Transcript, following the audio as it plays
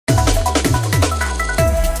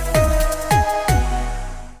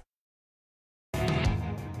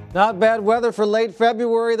Not bad weather for late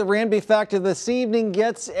February. The Ranby factor this evening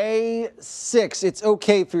gets a 6. It's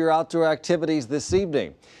okay for your outdoor activities this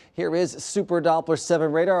evening. Here is Super Doppler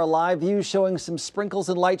 7 radar, a live view showing some sprinkles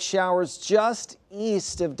and light showers just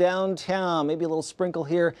east of downtown. Maybe a little sprinkle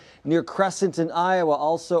here near Crescent in Iowa,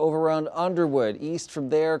 also over around Underwood. East from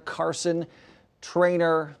there, Carson,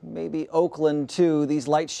 Trainer, maybe Oakland too. These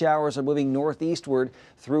light showers are moving northeastward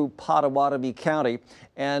through Pottawatomie County.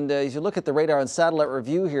 And as you look at the radar and satellite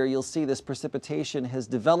review here, you'll see this precipitation has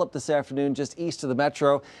developed this afternoon just east of the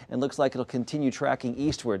metro and looks like it'll continue tracking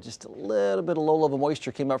eastward. Just a little bit of low-level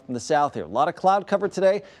moisture came up from the south here. A lot of cloud cover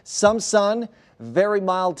today, some sun, very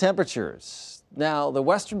mild temperatures. Now, the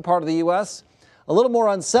western part of the U.S., a little more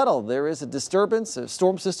unsettled. There is a disturbance, a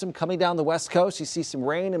storm system coming down the west coast. You see some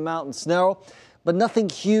rain and mountain snow, but nothing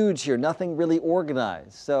huge here, nothing really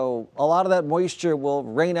organized. So a lot of that moisture will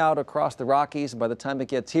rain out across the Rockies, and by the time it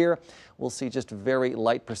gets here, we'll see just very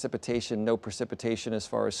light precipitation, no precipitation as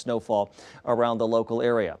far as snowfall around the local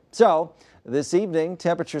area. So this evening,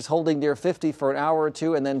 temperatures holding near 50 for an hour or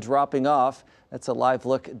two and then dropping off. That's a live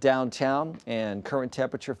look downtown, and current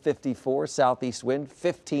temperature 54, southeast wind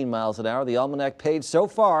 15 miles an hour. The almanac page so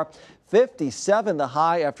far 57 the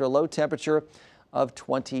high after a low temperature of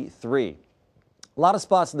 23. A lot of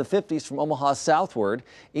spots in the 50s from Omaha southward,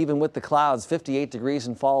 even with the clouds, 58 degrees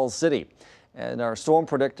in Falls City. And our storm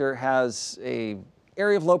predictor has a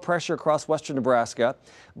area of low pressure across western Nebraska.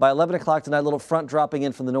 By 11 o'clock tonight, a little front dropping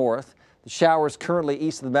in from the north. The showers currently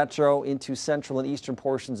east of the metro into central and eastern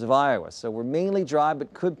portions of Iowa. So we're mainly dry,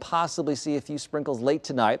 but could possibly see a few sprinkles late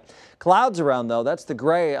tonight. Clouds around, though. That's the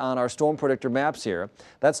gray on our storm predictor maps here.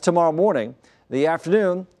 That's tomorrow morning. The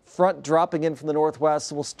afternoon, front dropping in from the northwest.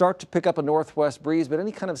 So we'll start to pick up a northwest breeze, but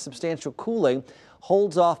any kind of substantial cooling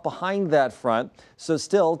holds off behind that front. So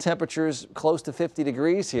still temperatures close to 50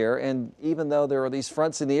 degrees here. And even though there are these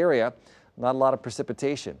fronts in the area, not a lot of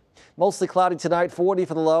precipitation. Mostly cloudy tonight, 40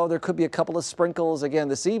 for the low. There could be a couple of sprinkles again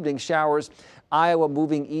this evening. Showers, Iowa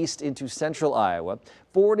moving east into central Iowa.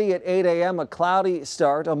 40 at 8 a.m., a cloudy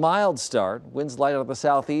start, a mild start. Winds light out of the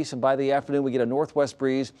southeast, and by the afternoon we get a northwest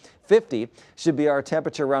breeze. 50 should be our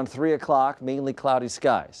temperature around 3 o'clock, mainly cloudy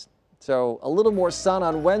skies. So a little more sun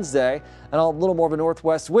on Wednesday and a little more of a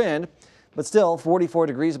northwest wind. But still 44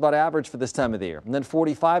 degrees about average for this time of the year. And then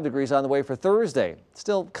 45 degrees on the way for Thursday.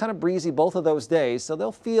 Still kind of breezy both of those days, so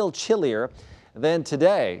they'll feel chillier than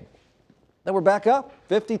today. Then we're back up,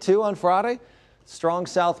 52 on Friday. Strong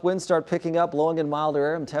south winds start picking up, blowing in milder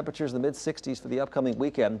air, and temperatures in the mid-60s for the upcoming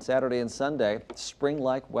weekend, Saturday and Sunday.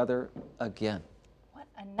 Spring-like weather again. What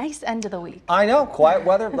a nice end of the week. I know, quiet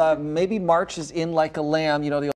weather. Maybe March is in like a lamb, you know, the